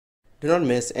Do not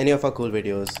miss any of our cool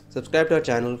videos. Subscribe to our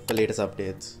channel for latest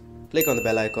updates. Click on the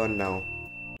bell icon now.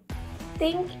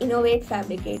 Think, innovate,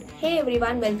 fabricate. Hey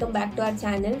everyone, welcome back to our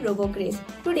channel Robocraze.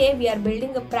 Today we are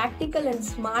building a practical and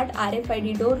smart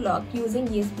RFID door lock using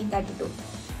ESP32.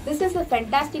 This is a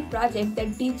fantastic project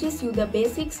that teaches you the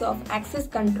basics of access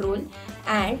control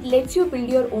and lets you build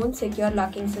your own secure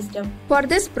locking system. For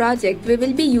this project, we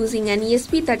will be using an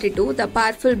ESP32, the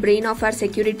powerful brain of our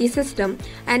security system,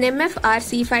 an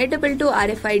MFRC522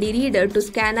 RFID Reader to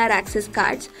scan our access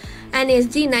cards, an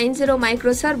SG90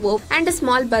 micro servo, and a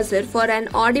small buzzer for an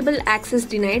audible access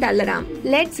denied alarm.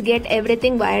 Let's get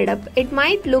everything wired up. It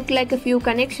might look like a few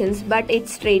connections, but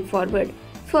it's straightforward.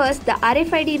 First, the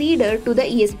RFID reader to the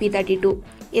ESP32.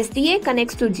 SDA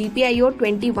connects to GPIO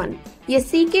 21,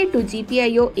 SCK to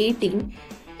GPIO 18,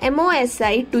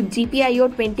 MOSI to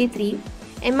GPIO 23,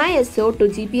 MISO to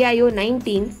GPIO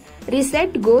 19,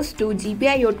 reset goes to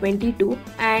GPIO 22,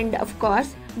 and of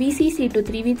course VCC to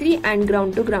 3v3 and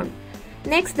ground to ground.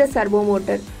 Next, the servo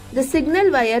motor. The signal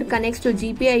wire connects to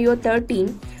GPIO 13,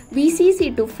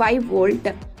 VCC to 5 volt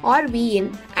or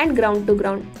VIN and ground to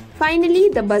ground. Finally,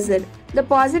 the buzzer. The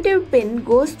positive pin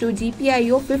goes to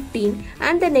GPIO 15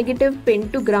 and the negative pin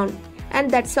to ground.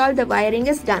 And that's all, the wiring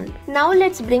is done. Now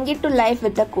let's bring it to life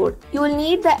with the code. You will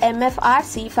need the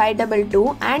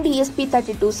MFRC522 and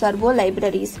ESP32 servo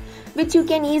libraries, which you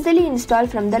can easily install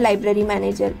from the library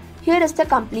manager. Here is the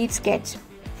complete sketch.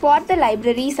 For the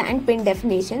libraries and pin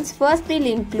definitions, first we'll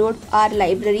include our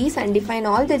libraries and define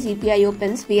all the GPIO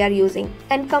pins we are using.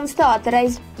 Then comes the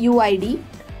authorized UID.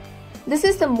 This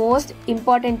is the most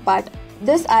important part.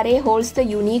 This array holds the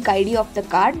unique ID of the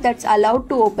card that's allowed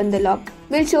to open the lock.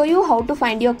 We'll show you how to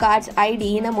find your card's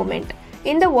ID in a moment.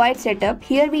 In the void setup,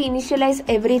 here we initialize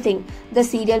everything: the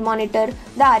serial monitor,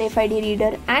 the RFID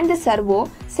reader and the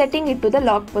servo, setting it to the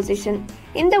lock position.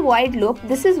 In the void loop,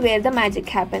 this is where the magic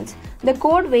happens. The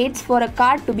code waits for a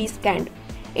card to be scanned.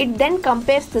 It then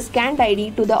compares the scanned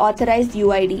ID to the authorized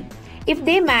UID. If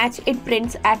they match, it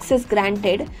prints access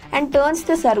granted and turns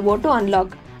the servo to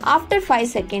unlock. After 5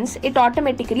 seconds, it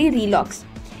automatically relocks.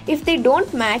 If they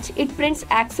don't match, it prints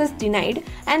access denied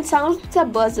and sounds a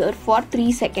buzzer for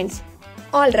 3 seconds.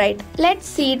 Alright, let's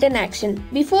see it in action.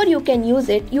 Before you can use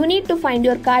it, you need to find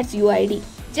your card's UID.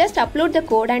 Just upload the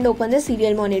code and open the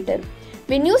serial monitor.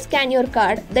 When you scan your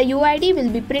card, the UID will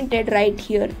be printed right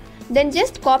here. Then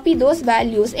just copy those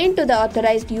values into the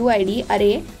authorized UID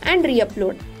array and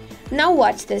re-upload. Now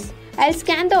watch this. I'll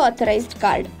scan the authorized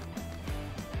card.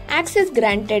 Access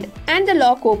granted and the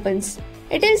lock opens.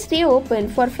 It will stay open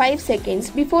for 5 seconds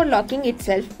before locking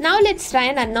itself. Now let's try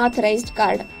an unauthorized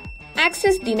card.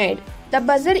 Access denied. The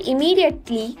buzzer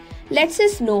immediately lets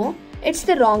us know it's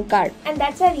the wrong card. And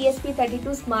that's our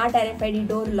ESP32 Smart RFID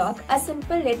Door Lock, a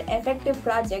simple yet effective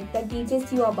project that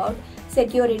teaches you about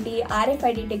security,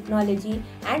 RFID technology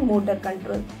and motor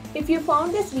control. If you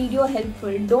found this video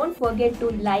helpful, don't forget to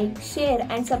like, share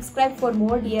and subscribe for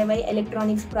more DIY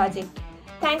electronics projects.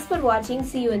 Thanks for watching.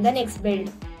 See you in the next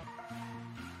build.